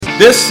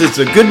This is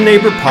the Good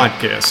Neighbor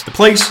Podcast, the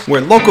place where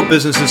local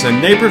businesses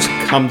and neighbors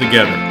come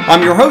together.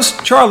 I'm your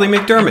host, Charlie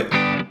McDermott.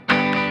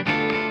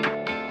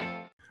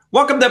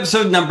 Welcome to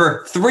episode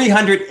number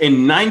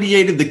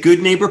 398 of the Good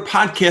Neighbor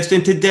Podcast.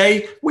 And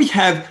today we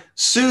have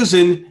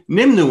Susan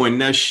Nimnuin.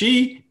 Now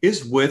she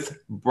is with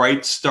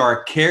Bright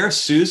Star Care.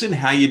 Susan,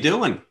 how you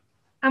doing?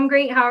 I'm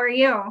great. How are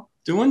you?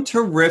 Doing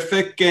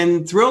terrific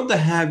and thrilled to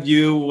have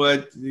you.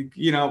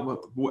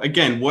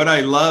 Again, what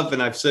I love,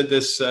 and I've said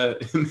this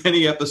in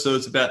many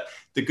episodes about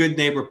the Good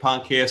Neighbor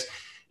Podcast,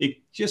 it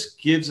just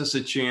gives us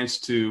a chance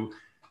to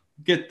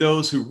get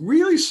those who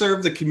really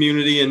serve the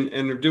community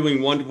and are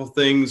doing wonderful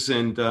things.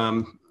 And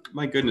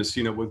my goodness,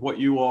 with what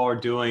you all are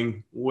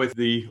doing with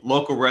the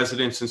local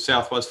residents in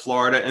Southwest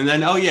Florida. And then,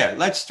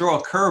 let's throw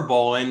a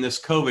curveball in this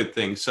COVID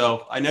thing.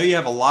 So I know you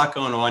have a lot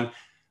going on.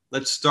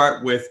 Let's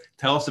start with,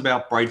 tell us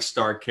about Bright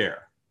Star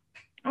Care.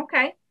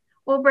 Okay.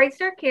 Well, Bright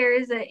Star Care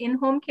is an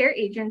in-home care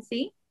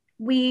agency.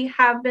 We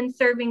have been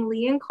serving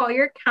Lee and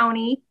Collier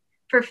County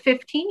for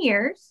 15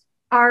 years.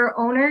 Our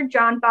owner,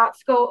 John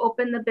Botsko,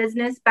 opened the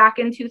business back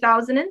in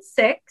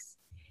 2006.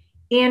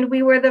 And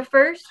we were the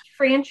first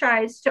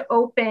franchise to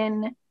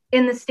open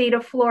in the state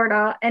of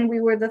Florida, and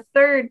we were the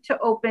third to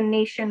open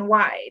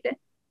nationwide.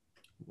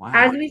 Wow.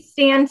 As we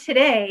stand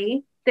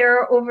today,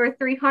 there are over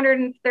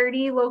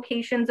 330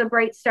 locations of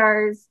Bright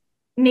Stars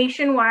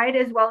nationwide,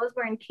 as well as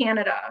we're in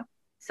Canada.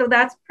 So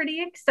that's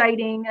pretty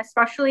exciting,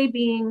 especially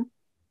being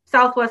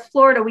Southwest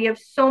Florida. We have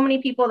so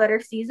many people that are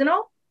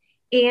seasonal,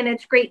 and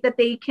it's great that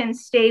they can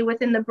stay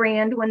within the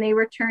brand when they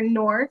return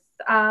north,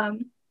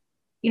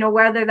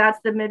 whether that's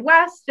the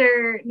Midwest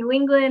or New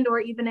England or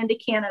even into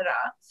Canada.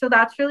 So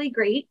that's really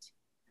great.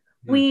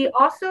 Mm-hmm. We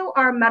also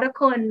are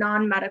medical and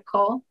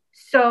non-medical.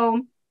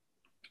 So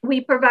we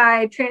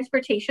provide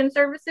transportation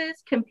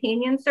services,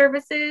 companion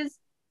services,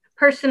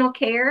 personal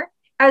care,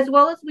 as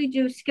well as we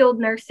do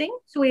skilled nursing.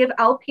 So we have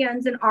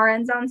LPNs and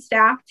RNs on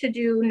staff to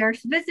do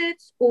nurse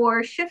visits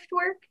or shift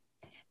work,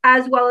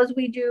 as well as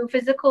we do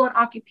physical and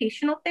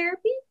occupational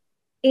therapy.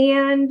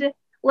 And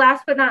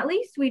last but not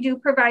least, we do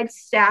provide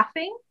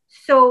staffing.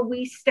 So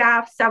we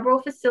staff several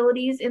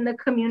facilities in the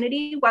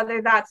community,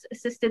 whether that's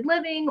assisted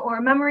living or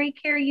a memory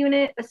care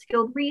unit, a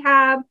skilled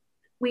rehab.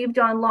 We've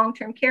done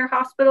long-term care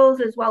hospitals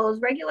as well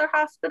as regular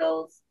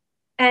hospitals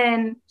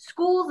and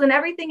schools and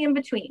everything in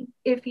between.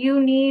 If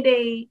you need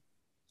a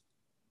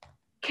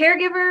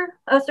caregiver,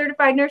 a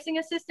certified nursing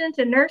assistant,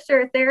 a nurse,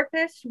 or a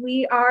therapist,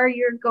 we are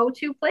your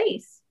go-to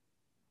place.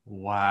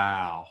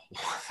 Wow.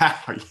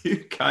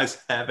 You guys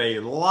have a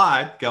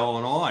lot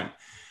going on.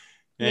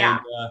 And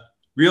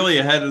really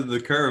ahead of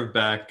the curve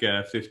back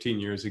 15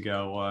 years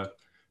ago,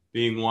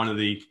 being one of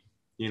the,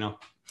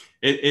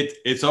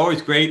 It's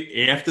always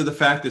great after the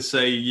fact to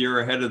say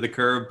you're ahead of the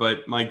curve,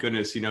 but my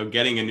goodness,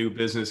 getting a new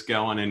business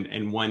going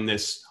and when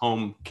this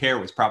home care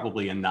was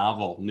probably a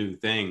novel new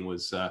thing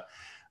was a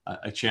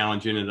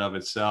challenge in and of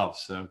itself.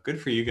 So good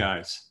for you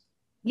guys.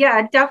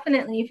 Yeah,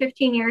 definitely.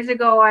 15 years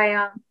ago,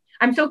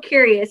 I'm so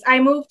curious. I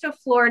moved to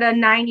Florida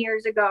 9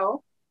 years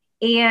ago,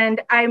 and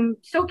I'm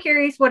so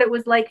curious what it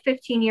was like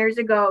 15 years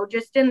ago.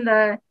 Just in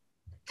the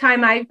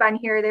time I've been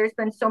here, there's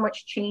been so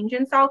much change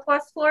in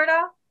Southwest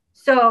Florida.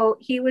 So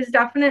he was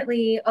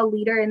definitely a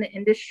leader in the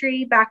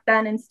industry back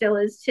then and still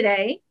is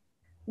today.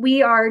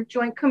 We are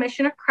Joint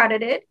Commission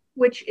accredited,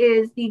 which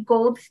is the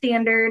gold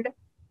standard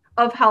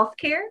of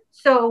healthcare.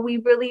 So we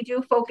really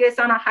do focus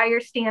on a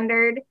higher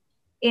standard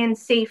in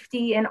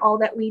safety in all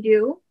that we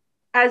do,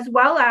 as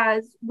well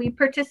as we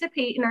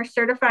participate and are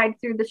certified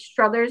through the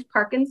Struthers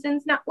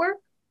Parkinson's Network,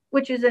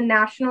 which is a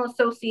national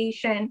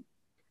association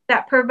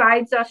that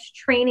provides us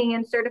training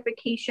and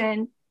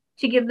certification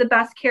to give the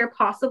best care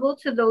possible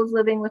to those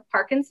living with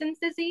Parkinson's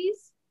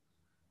disease.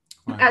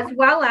 Wow. As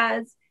well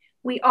as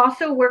we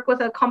also work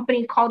with a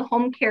company called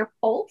Home Care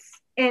Pulse,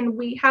 and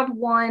we have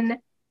won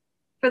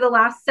for the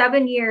last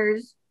 7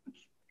 years,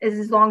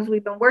 as long as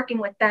we've been working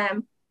with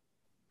them,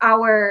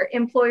 our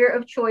Employer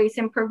of Choice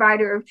and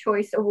Provider of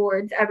Choice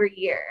awards every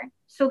year.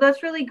 So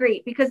that's really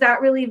great because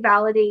that really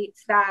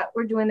validates that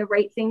we're doing the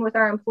right thing with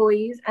our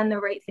employees and the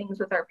right things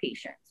with our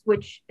patients,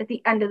 which at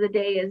the end of the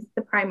day is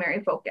the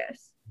primary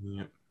focus.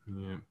 Yeah.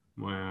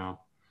 Wow.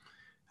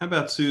 How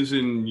about,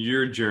 Susan,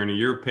 your journey,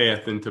 your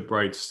path into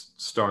Bright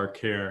Star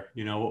Care?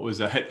 What was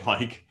that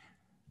like?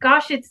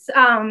 Gosh, it's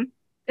a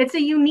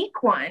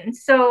unique one.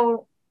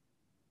 So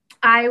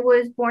I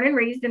was born and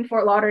raised in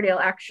Fort Lauderdale,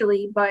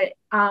 actually, but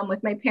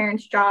with my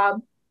parents'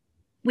 job,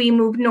 we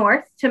moved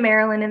north to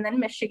Maryland and then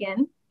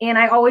Michigan. And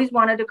I always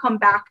wanted to come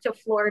back to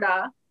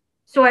Florida.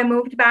 So I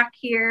moved back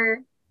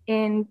here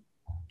in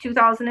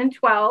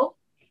 2012.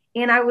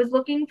 And I was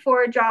looking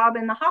for a job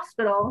in the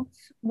hospital,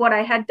 what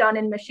I had done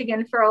in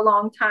Michigan for a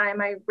long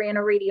time. I ran a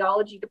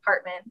radiology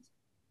department.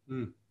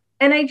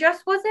 And I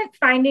just wasn't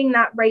finding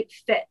that right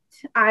fit.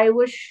 I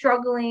was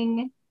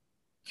struggling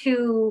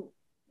to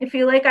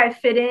feel like I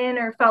fit in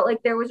or felt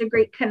like there was a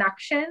great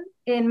connection.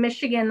 In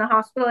Michigan, the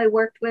hospital I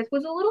worked with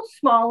was a little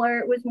smaller.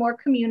 It was more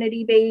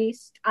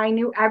community-based. I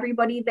knew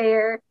everybody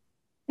there.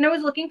 And I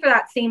was looking for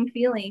that same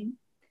feeling.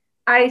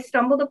 I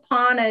stumbled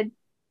upon a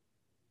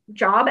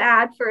job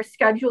ad for a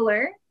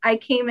scheduler. I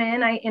came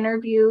in, I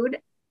interviewed,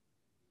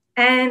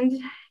 and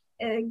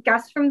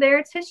guess from there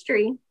it's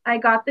history. I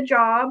got the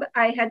job.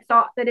 I had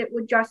thought that it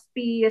would just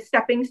be a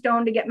stepping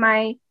stone to get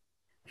my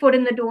foot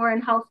in the door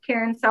in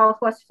healthcare in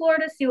Southwest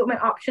Florida, see what my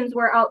options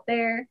were out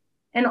there.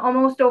 And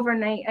almost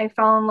overnight, I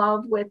fell in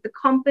love with the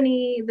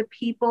company, the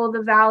people,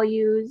 the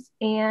values.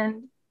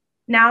 And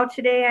now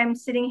today I'm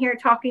sitting here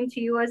talking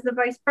to you as the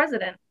vice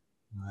president.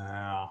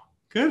 Wow.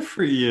 Good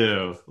for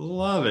you.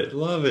 Love it.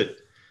 Love it.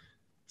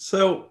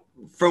 So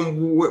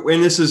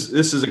and this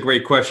is a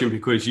great question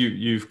because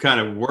you've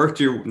kind of worked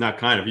your, not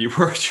kind of, you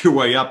worked your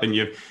way up and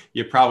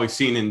you've probably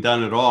seen and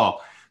done it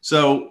all.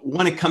 So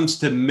when it comes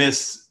to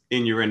myths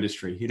in your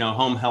industry,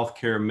 home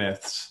healthcare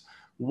myths,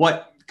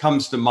 what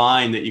comes to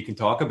mind that you can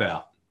talk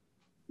about?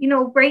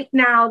 Right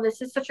now,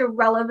 this is such a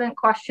relevant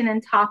question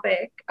and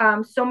topic.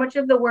 So much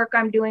of the work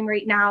I'm doing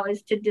right now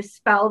is to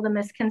dispel the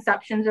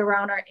misconceptions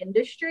around our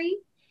industry.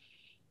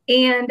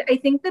 And I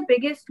think the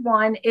biggest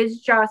one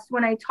is just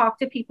when I talk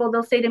to people,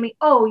 they'll say to me,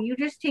 oh, you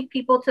just take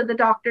people to the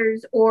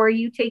doctors or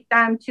you take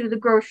them to the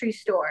grocery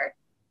store.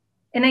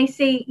 And I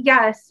say,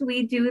 yes,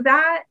 we do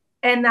that.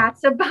 And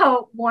that's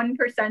about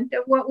 1%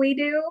 of what we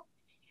do.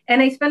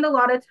 And I spend a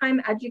lot of time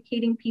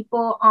educating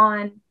people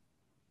on,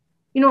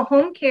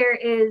 home care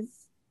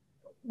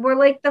we're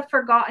like the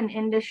forgotten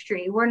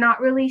industry. We're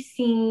not really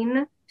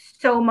seen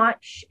so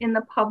much in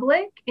the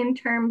public in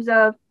terms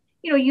of,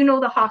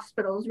 the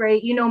hospitals,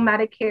 right?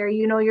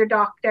 Medicare, your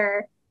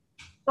doctor.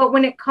 But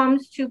when it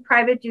comes to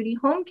private duty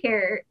home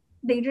care,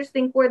 they just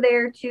think we're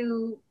there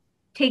to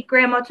take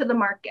grandma to the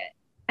market.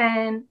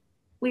 And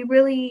we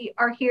really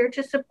are here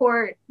to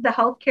support the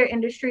healthcare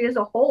industry as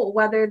a whole,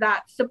 whether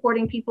that's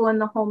supporting people in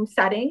the home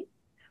setting,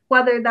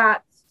 whether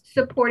that's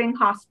supporting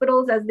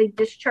hospitals as they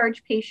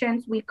discharge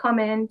patients. We come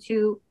in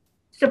to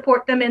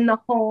support them in the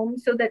home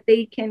so that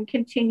they can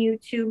continue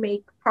to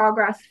make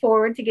progress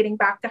forward to getting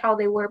back to how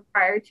they were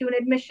prior to an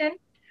admission,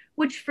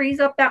 which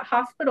frees up that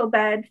hospital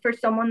bed for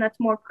someone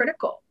that's more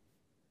critical.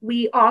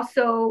 We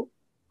also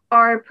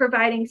are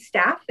providing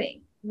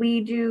staffing. We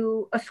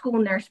do a school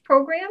nurse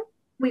program.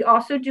 We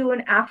also do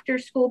an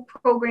after-school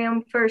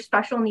program for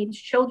special needs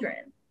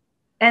children.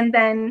 And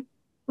then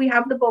we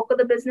have the bulk of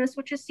the business,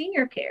 which is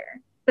senior care.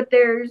 But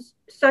there's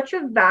such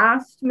a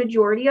vast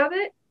majority of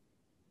it.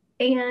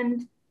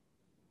 And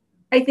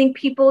I think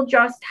people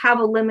just have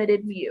a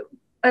limited view.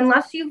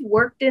 Unless you've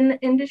worked in the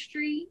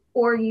industry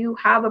or you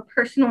have a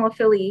personal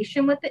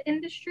affiliation with the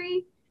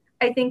industry,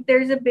 I think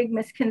there's a big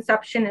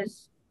misconception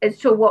as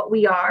to what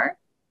we are.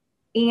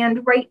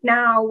 And right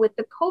now with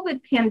the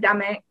COVID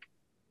pandemic,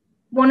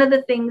 one of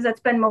the things that's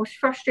been most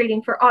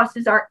frustrating for us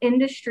is our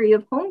industry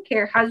of home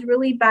care has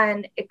really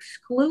been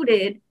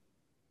excluded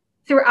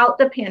throughout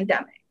the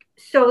pandemic.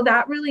 So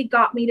that really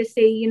got me to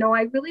say,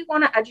 I really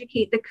want to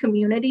educate the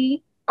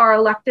community, our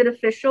elected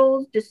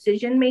officials,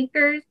 decision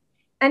makers,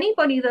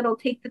 anybody that'll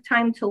take the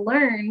time to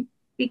learn,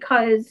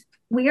 because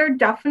we are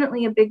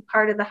definitely a big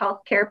part of the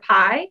healthcare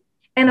pie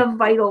and a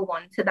vital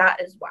one to that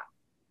as well.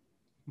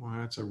 Well,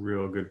 that's a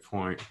real good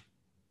point.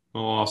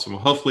 Well, awesome.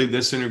 Well, hopefully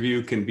this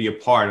interview can be a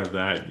part of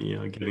that,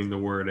 getting the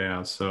word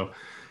out. So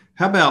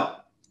how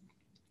about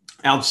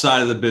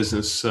outside of the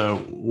business? So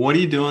what are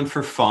you doing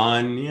for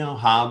fun,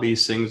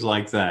 hobbies, things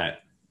like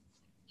that?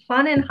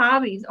 Fun and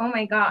hobbies. Oh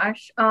my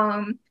gosh.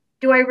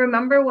 Do I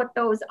remember what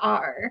those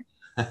are?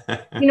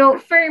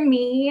 For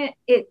me,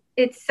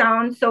 it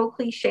sounds so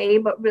cliche,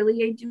 but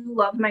really I do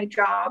love my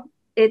job.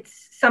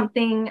 It's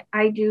something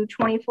I do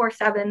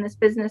 24/7. This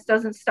business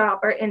doesn't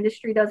stop. Our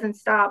industry doesn't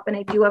stop. And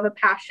I do have a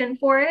passion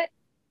for it.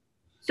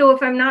 So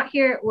if I'm not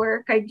here at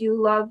work, I do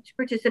love to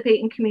participate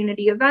in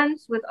community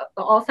events with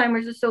the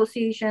Alzheimer's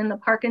Association, the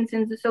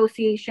Parkinson's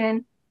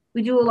Association.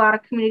 We do a lot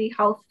of community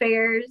health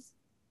fairs.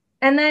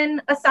 And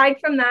then aside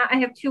from that, I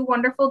have 2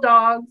 wonderful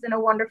dogs and a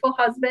wonderful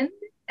husband.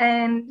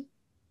 And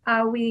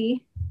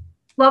we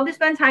love to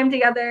spend time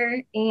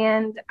together.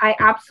 And I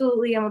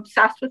absolutely am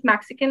obsessed with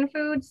Mexican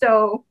food.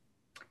 So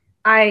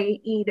I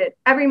eat at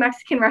every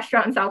Mexican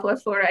restaurant in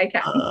Southwest Florida I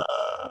can.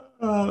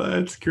 Oh,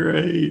 that's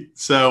great.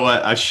 So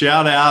a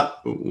shout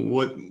out,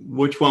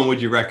 which one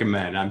would you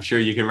recommend? I'm sure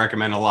you can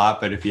recommend a lot,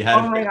 but if you had...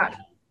 Oh my gosh.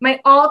 My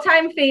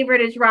all-time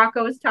favorite is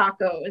Rocco's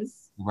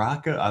Tacos.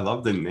 Rocco, I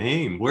love the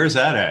name. Where's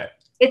that at?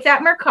 It's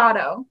at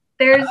Mercado.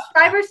 There's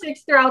 5 or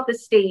 6 throughout the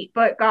state,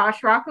 but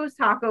gosh, Rocco's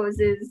Tacos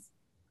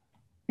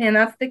and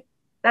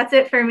that's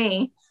it for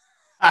me.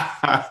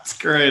 That's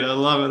great. I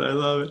love it. I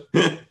love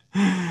it.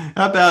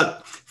 How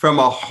about from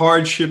a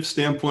hardship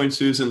standpoint,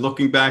 Susan,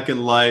 looking back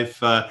in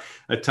life, a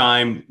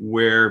time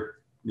where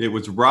it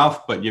was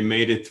rough, but you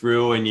made it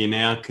through and you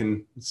now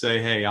can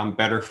say, hey, I'm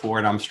better for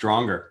it. I'm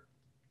stronger.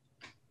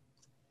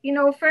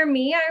 For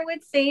me, I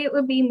would say it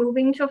would be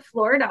moving to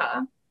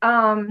Florida.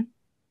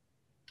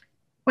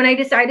 When I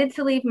decided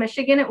to leave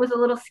Michigan, it was a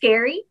little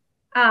scary.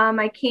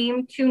 I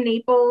came to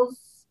Naples.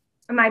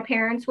 My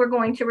parents were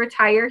going to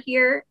retire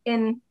here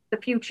in the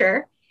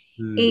future.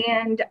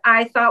 And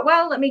I thought,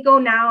 well, let me go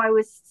now. I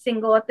was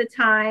single at the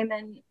time.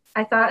 And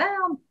I thought,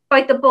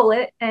 bite the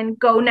bullet and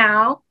go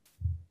now.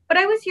 But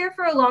I was here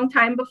for a long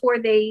time before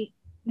they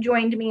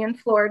joined me in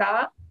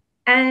Florida.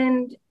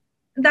 And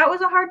that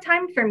was a hard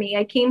time for me.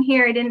 I came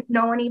here, I didn't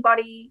know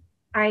anybody.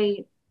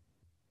 I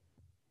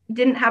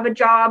didn't have a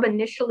job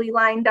initially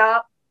lined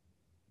up,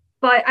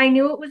 but I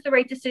knew it was the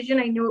right decision.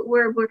 I knew it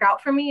would work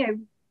out for me.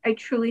 I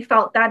truly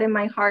felt that in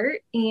my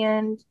heart.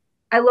 And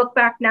I look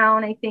back now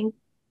and I think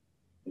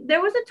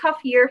there was a tough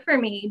year for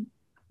me,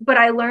 but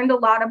I learned a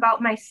lot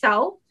about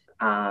myself,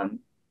 a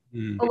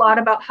lot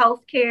about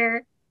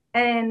healthcare.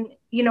 And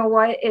you know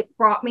what? It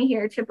brought me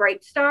here to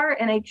Bright Star.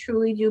 And I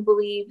truly do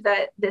believe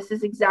that this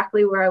is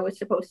exactly where I was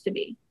supposed to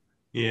be.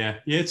 Yeah.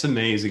 It's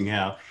amazing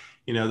how,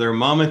 there are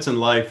moments in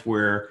life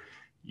where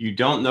you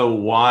don't know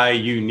why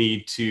you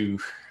need to,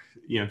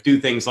 do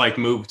things like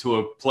move to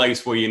a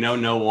place where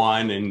no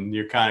one, and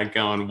you're kind of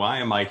going, why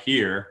am I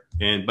here?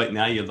 But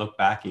now you look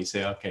back and you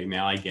say, okay,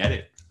 now I get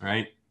it,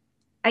 right?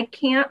 I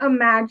can't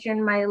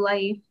imagine my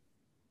life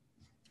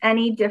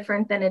any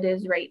different than it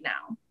is right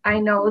now. I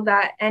know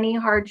that any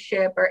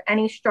hardship or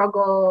any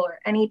struggle or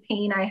any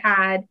pain I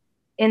had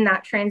in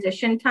that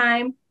transition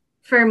time,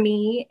 for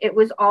me, it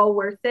was all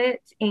worth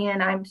it.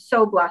 And I'm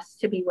so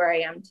blessed to be where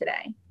I am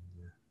today.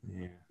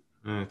 Yeah,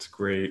 that's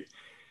great.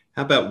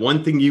 How about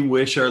one thing you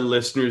wish our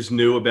listeners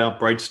knew about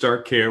Bright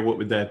Star Care? What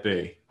would that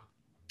be?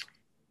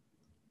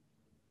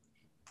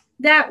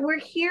 That we're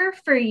here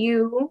for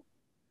you,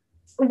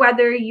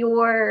 whether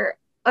you're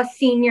a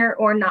senior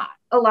or not.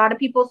 A lot of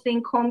people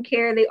think home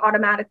care, they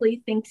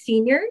automatically think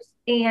seniors.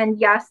 And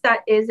yes,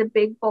 that is a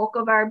big bulk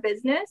of our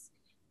business,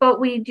 but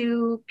we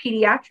do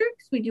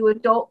pediatrics, we do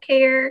adult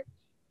care.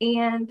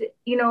 And,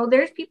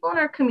 there's people in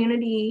our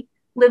community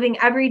living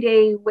every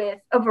day with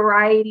a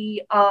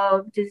variety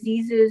of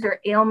diseases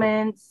or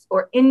ailments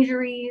or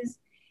injuries.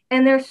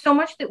 And there's so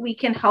much that we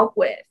can help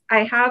with.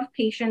 I have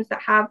patients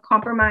that have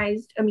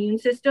compromised immune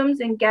systems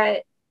and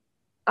get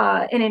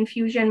an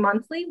infusion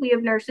monthly. We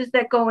have nurses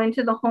that go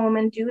into the home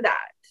and do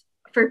that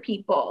for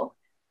people.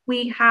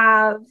 We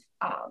have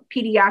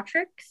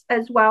pediatrics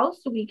as well.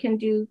 So we can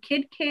do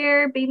kid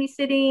care,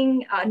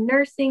 babysitting,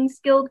 nursing,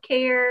 skilled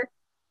care,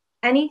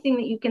 anything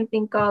that you can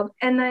think of.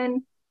 And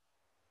then,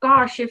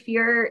 gosh, if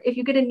you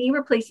get a knee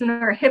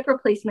replacement or a hip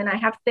replacement, I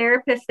have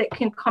therapists that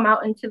can come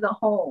out into the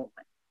home.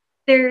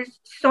 There's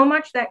so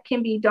much that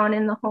can be done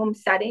in the home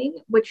setting,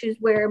 which is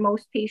where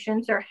most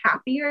patients are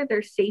happier,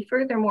 they're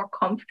safer, they're more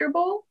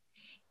comfortable.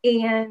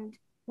 And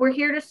we're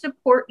here to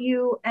support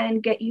you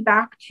and get you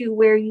back to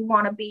where you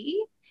want to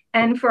be.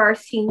 And for our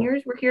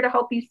seniors, we're here to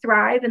help you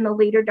thrive in the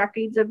later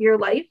decades of your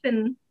life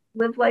and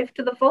live life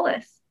to the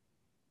fullest.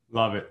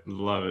 Love it.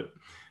 Love it.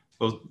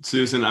 Well,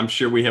 Susan, I'm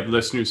sure we have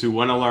listeners who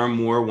want to learn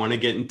more, want to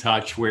get in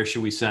touch. Where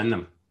should we send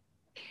them?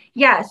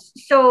 Yes.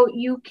 So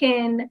you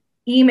can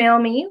email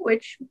me,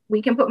 which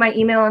we can put my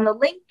email in the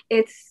link.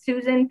 It's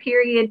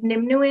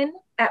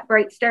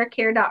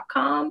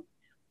susan.nimnuin@brightstarcare.com.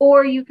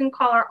 Or you can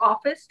call our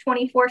office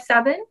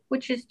 24/7,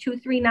 which is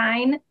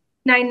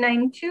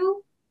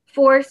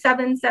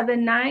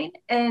 239-992-4779.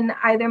 And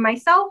either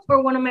myself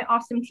or one of my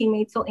awesome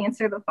teammates will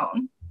answer the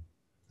phone.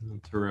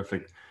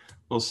 Terrific.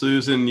 Well,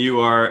 Susan, you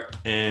are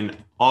an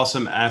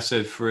awesome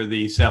asset for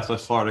the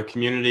Southwest Florida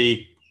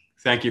community.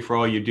 Thank you for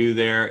all you do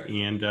there.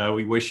 And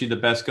we wish you the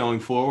best going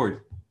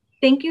forward.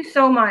 Thank you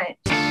so much.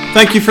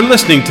 Thank you for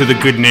listening to the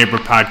Good Neighbor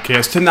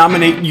Podcast. To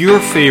nominate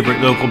your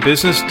favorite local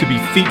business to be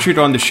featured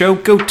on the show,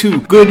 go to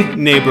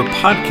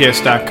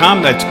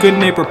goodneighborpodcast.com. That's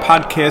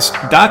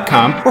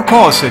goodneighborpodcast.com, or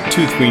call us at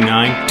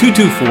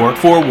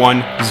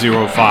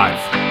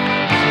 239-224-4105.